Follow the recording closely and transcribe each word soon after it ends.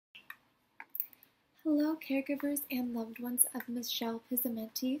Hello, caregivers and loved ones of Michelle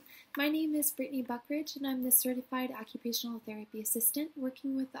Pizzamenti. My name is Brittany Buckridge, and I'm the Certified Occupational Therapy Assistant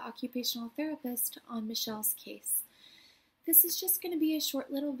working with the occupational therapist on Michelle's case. This is just going to be a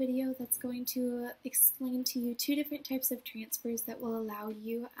short little video that's going to explain to you two different types of transfers that will allow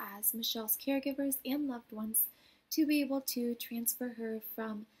you as Michelle's caregivers and loved ones to be able to transfer her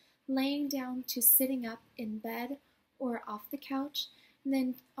from laying down to sitting up in bed or off the couch, and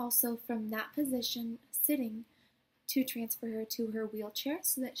then also from that position, sitting, to transfer her to her wheelchair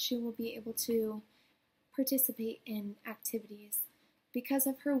so that she will be able to participate in activities. Because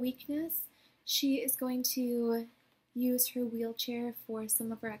of her weakness, she is going to use her wheelchair for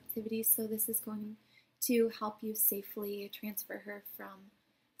some of her activities, so this is going to help you safely transfer her from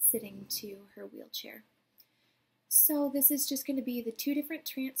sitting to her wheelchair. So this is just going to be the two different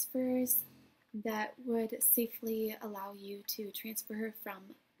transfers that would safely allow you to transfer her from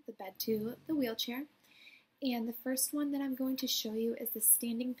the bed to the wheelchair. And the first one that I'm going to show you is the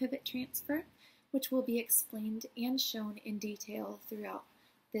standing pivot transfer, which will be explained and shown in detail throughout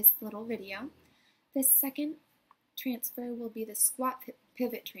this little video. The second transfer will be the squat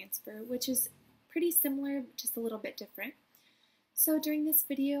pivot transfer, which is pretty similar, just a little bit different. So during this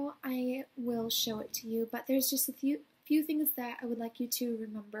video, I will show it to you, but there's just a few things that I would like you to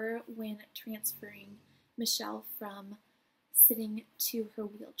remember when transferring Michelle from sitting to her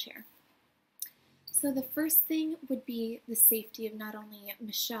wheelchair. So the first thing would be the safety of not only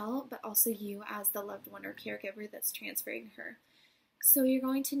Michelle, but also you as the loved one or caregiver that's transferring her. So you're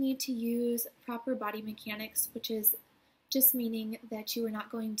going to need to use proper body mechanics, which is just meaning that you are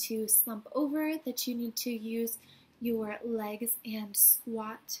not going to slump over, that you need to use your legs and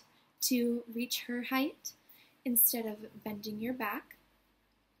squat to reach her height instead of bending your back.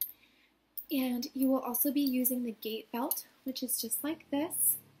 And you will also be using the gait belt, which is just like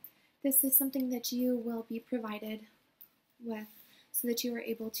this. This is something that you will be provided with so that you are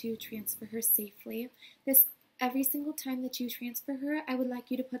able to transfer her safely. Every single time that you transfer her, I would like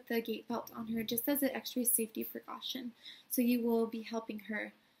you to put the gait belt on her just as an extra safety precaution. So you will be helping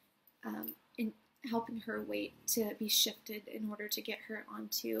her helping her weight to be shifted in order to get her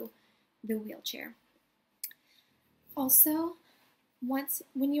onto the wheelchair. Also,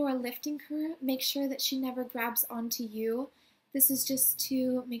 when you are lifting her, make sure that she never grabs onto you. This is just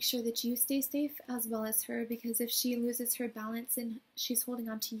to make sure that you stay safe as well as her, because if she loses her balance and she's holding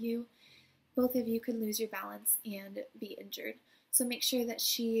onto you, both of you could lose your balance and be injured. So make sure that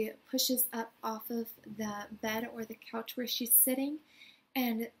she pushes up off of the bed or the couch where she's sitting,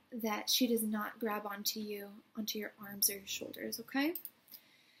 and that she does not grab onto you, onto your arms or your shoulders, okay?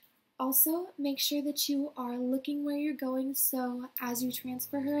 Also, make sure that you are looking where you're going, so as you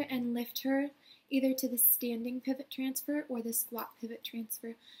transfer her and lift her either to the standing pivot transfer or the squat pivot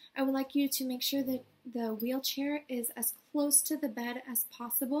transfer, I would like you to make sure that the wheelchair is as close to the bed as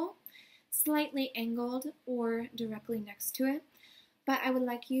possible, slightly angled or directly next to it. But I would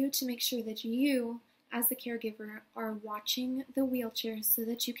like you to make sure that you, as the caregiver, are watching the wheelchair so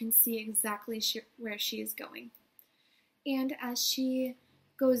that you can see exactly where she is going. And as she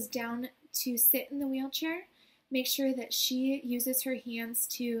goes down to sit in the wheelchair, make sure that she uses her hands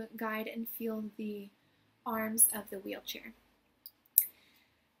to guide and feel the arms of the wheelchair.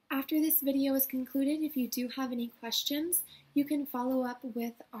 After this video is concluded, if you do have any questions, you can follow up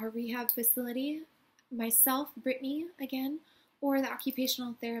with our rehab facility, myself, Brittany, again, or the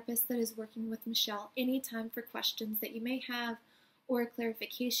occupational therapist that is working with Michelle anytime for questions that you may have, or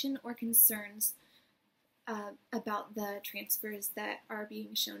clarification or concerns about the transfers that are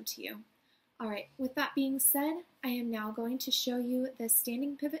being shown to you. Alright, with that being said, I am now going to show you the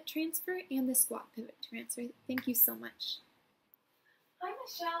standing pivot transfer and the squat pivot transfer. Thank you so much. Hi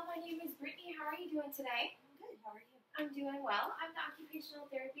Michelle, my name is Brittany. How are you doing today? I'm good. How are you? I'm doing well. I'm the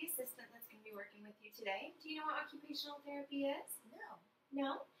occupational therapy assistant that's going to be working with you today. Do you know what occupational therapy is? No. No?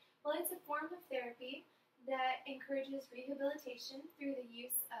 Well, it's a form of therapy that encourages rehabilitation through the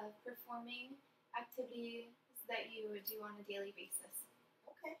use of performing activities that you would do on a daily basis.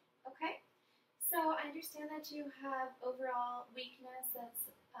 Okay. Okay? So I understand that you have overall weakness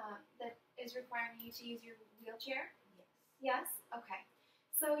that is requiring you to use your wheelchair? Yes. Yes? Okay.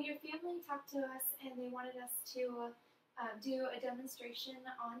 So your family talked to us and they wanted us to do a demonstration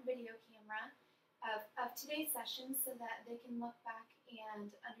on video camera of today's session so that they can look back and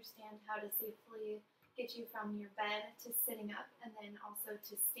understand how to safely get you from your bed to sitting up and then also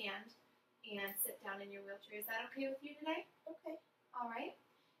to stand and sit down in your wheelchair. Is that okay with you today? Okay. All right.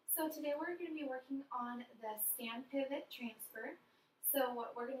 So today we're going to be working on the stand pivot transfer. So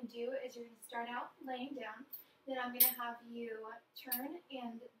what we're going to do is you're going to start out laying down. Then I'm going to have you turn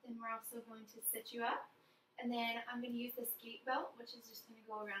and then we're also going to sit you up. And then I'm going to use this gait belt, which is just going to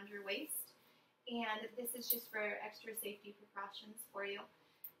go around your waist. And this is just for extra safety precautions for you.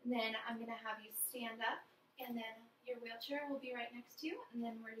 And then I'm going to have you stand up, and then your wheelchair will be right next to you. And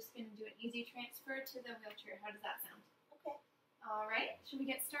then we're just going to do an easy transfer to the wheelchair. How does that sound? Okay. All right. Should we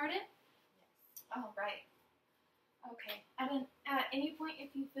get started? Yes. All right. Okay. At any point,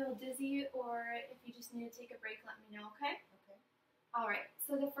 if you feel dizzy or if you just need to take a break, let me know, okay? Okay. All right.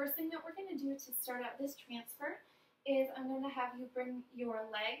 So the first thing that we're going to do to start out this transfer is I'm going to have you bring your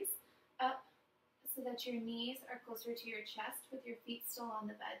legs up so that your knees are closer to your chest with your feet still on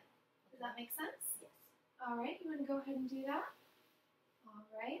the bed. Does that make sense? Yes. All right. You want to go ahead and do that? All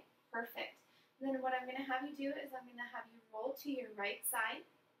right. Perfect. And then what I'm going to have you do is I'm going to have you roll to your right side.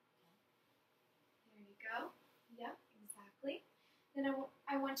 There you go. Yep, exactly. Then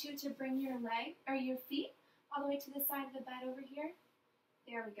I want you to bring your feet all the way to the side of the bed over here.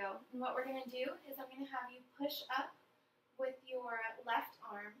 There we go. And what we're going to do is I'm going to have you push up with your left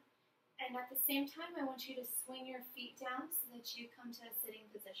arm. And at the same time, I want you to swing your feet down so that you come to a sitting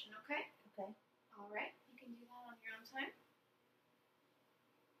position, okay? Okay. All right. You can do that on your own time.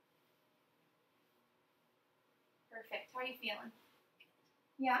 Perfect. How are you feeling?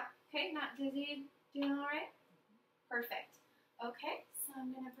 Yeah? Okay, not dizzy? Doing all right? Perfect. Okay, so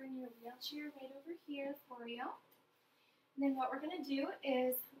I'm going to bring your wheelchair right over here for you. And then what we're going to do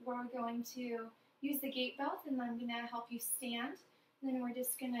is we're going to use the gait belt, and I'm going to help you stand. And then we're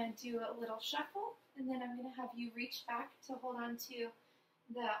just going to do a little shuffle, and then I'm going to have you reach back to hold on to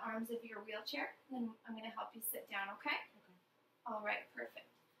the arms of your wheelchair. And then I'm going to help you sit down, okay? Okay. All right, perfect.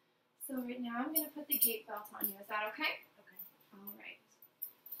 So right now I'm going to put the gait belt on you. Is that okay? Okay. All right.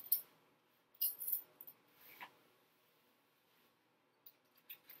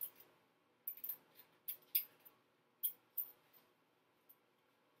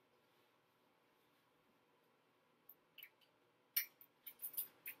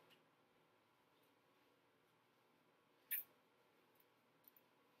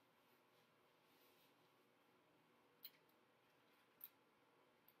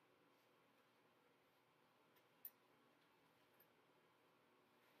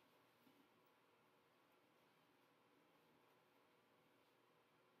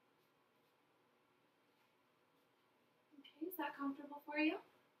 Okay, is that comfortable for you?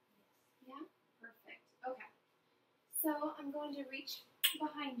 Yes. Yeah? Perfect. Okay. So I'm going to reach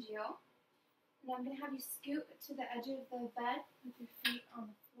behind you, and I'm going to have you scoot to the edge of the bed with your feet on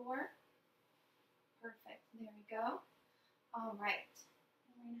the floor. Perfect. There we go. All right.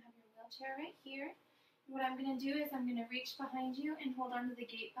 And we're going to have your wheelchair right here. And what I'm going to do is I'm going to reach behind you and hold onto the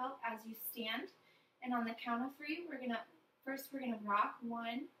gait belt as you stand. And on the count of three, we're going to rock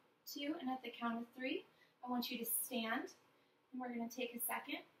 1, 2, and at the count of 3, I want you to stand. And we're going to take a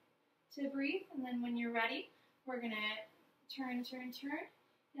second to breathe, and then when you're ready, we're going to turn,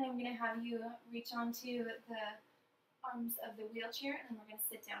 and I'm going to have you reach onto the arms of the wheelchair, and then we're going to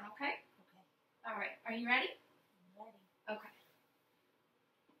sit down, okay? Okay. All right, are you ready? I'm ready. Okay.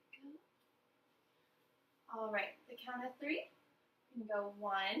 Go. All right, the count of 3, you can go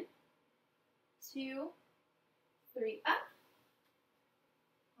 1, 2, 3, up.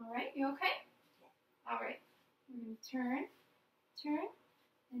 All right, you okay? Yeah. All right, we're going to turn,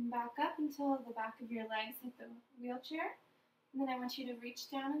 and back up until the back of your legs hit the wheelchair. And then I want you to reach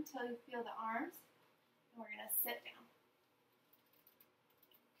down until you feel the arms. And we're going to sit down.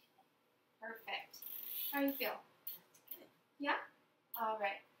 Perfect. How do you feel? That's good. Yeah? All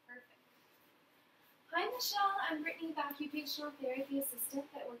right. Perfect. Hi, Michelle. I'm Brittany, the occupational therapy assistant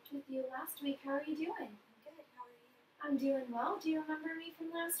that worked with you last week. How are you doing? I'm good. How are you? I'm doing well. Do you remember me from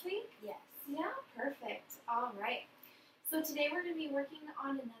last week? Yes. Yeah? Perfect. All right. So today we're going to be working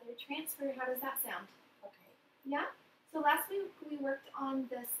on another transfer. How does that sound? Okay. Yeah? So last week we worked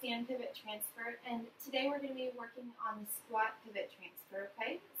on the stand pivot transfer, and today we're going to be working on the squat pivot transfer,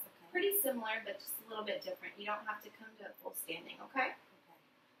 okay? It's Okay. pretty similar, but just a little bit different. You don't have to come to full standing, okay? Okay.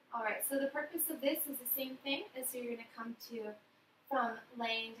 All right, so the purpose of this is the same thing as you're going to come to from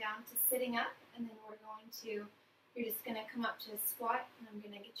laying down to sitting up, and then you're just going to come up to a squat, and I'm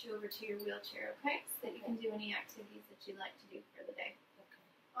going to get you over to your wheelchair, okay? So that you can do any activities that you'd like to do for the day. Okay.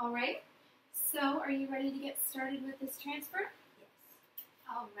 All right? So, are you ready to get started with this transfer? Yes.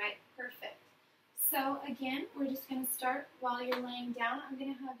 All right, perfect. So, again, we're just going to start while you're laying down. I'm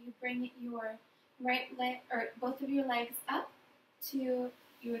going to have you bring your right leg, or both of your legs up to you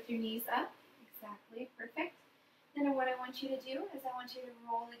with your knees up. Exactly, perfect. Then what I want you to do is I want you to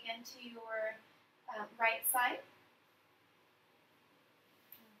roll again to your right side.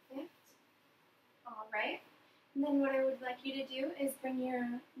 Perfect. All right. And then what I would like you to do is bring your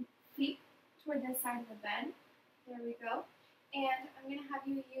side of the bed. There we go. And I'm going to have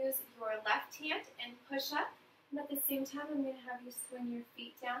you use your left hand and push up. And at the same time, I'm going to have you swing your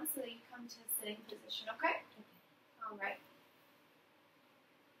feet down so that you come to a sitting position, okay? All right.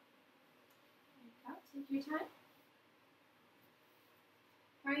 There you go. Take your time.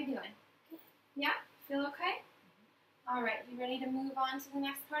 How are you doing? Yeah? Feel okay? All right. You ready to move on to the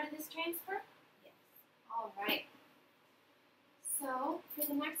next part of this transfer? Yes. All right. So for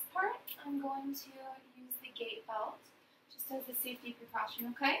the next part, I'm going to use the gait belt just as a safety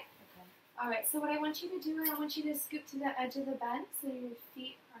precaution, okay? Okay. All right, so what I want you to do is I want you to scoot to the edge of the bed so your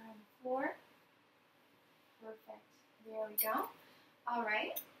feet are on the floor. Perfect. There we go. All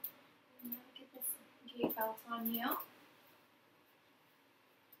right. Now get this gait belt on you.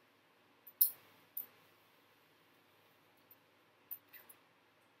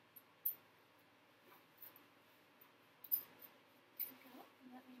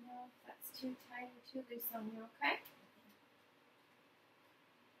 Let me know if that's too tight or too loose on you, okay?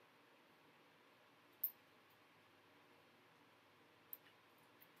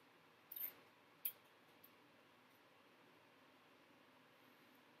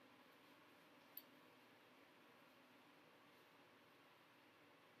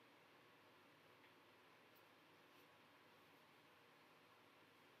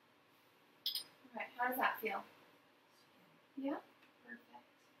 All right, how does that feel? Yeah? Perfect.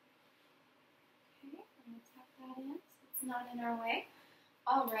 Okay, I'm going to tuck that in so it's not in our way.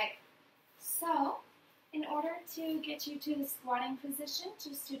 All right, so in order to get you to the squatting position,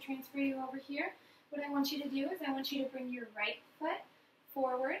 just to transfer you over here, what I want you to do is I want you to bring your right foot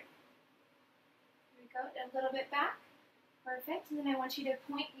forward. There we go, a little bit back. Perfect. And then I want you to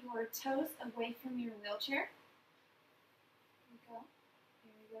point your toes away from your wheelchair. There we go.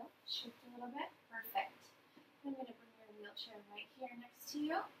 There we go. Shift a little bit. Perfect. I'm going to bring your wheelchair right here next to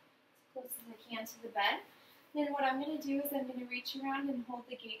you, as close as I can to the bed. Then what I'm going to do is I'm going to reach around and hold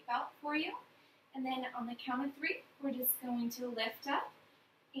the gait belt for you. And then on the count of 3, we're just going to lift up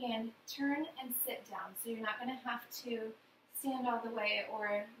and turn and sit down. So you're not going to have to stand all the way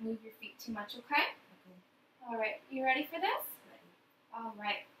or move your feet too much, okay? Okay. All right, you ready for this? Ready. All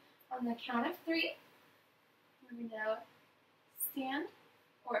right, on the count of 3, we're going to stand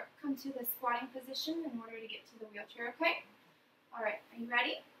or come to the squatting position in order to get to the wheelchair, okay? All right, are you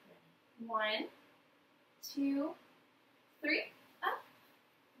ready? Ready. 1, 2, 3, up,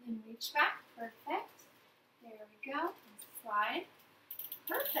 and then reach back, perfect. There we go, and slide,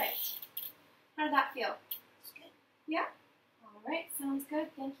 perfect. How did that feel? It's good. Yeah? All right, sounds good.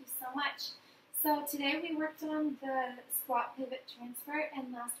 Thank you so much. So today we worked on the squat pivot transfer,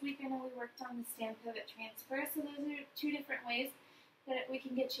 and last week I know we worked on the stand pivot transfer. So those are 2 different ways that we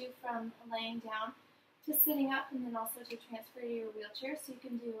can get you from laying down to sitting up, and then also to transfer to your wheelchair so you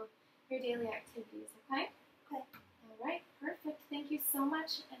can do your daily activities, okay? Okay. All right, perfect. Thank you so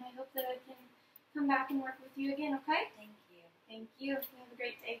much, and I hope that I can come back and work with you again, okay? Thank you. Thank you. Have a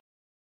great day.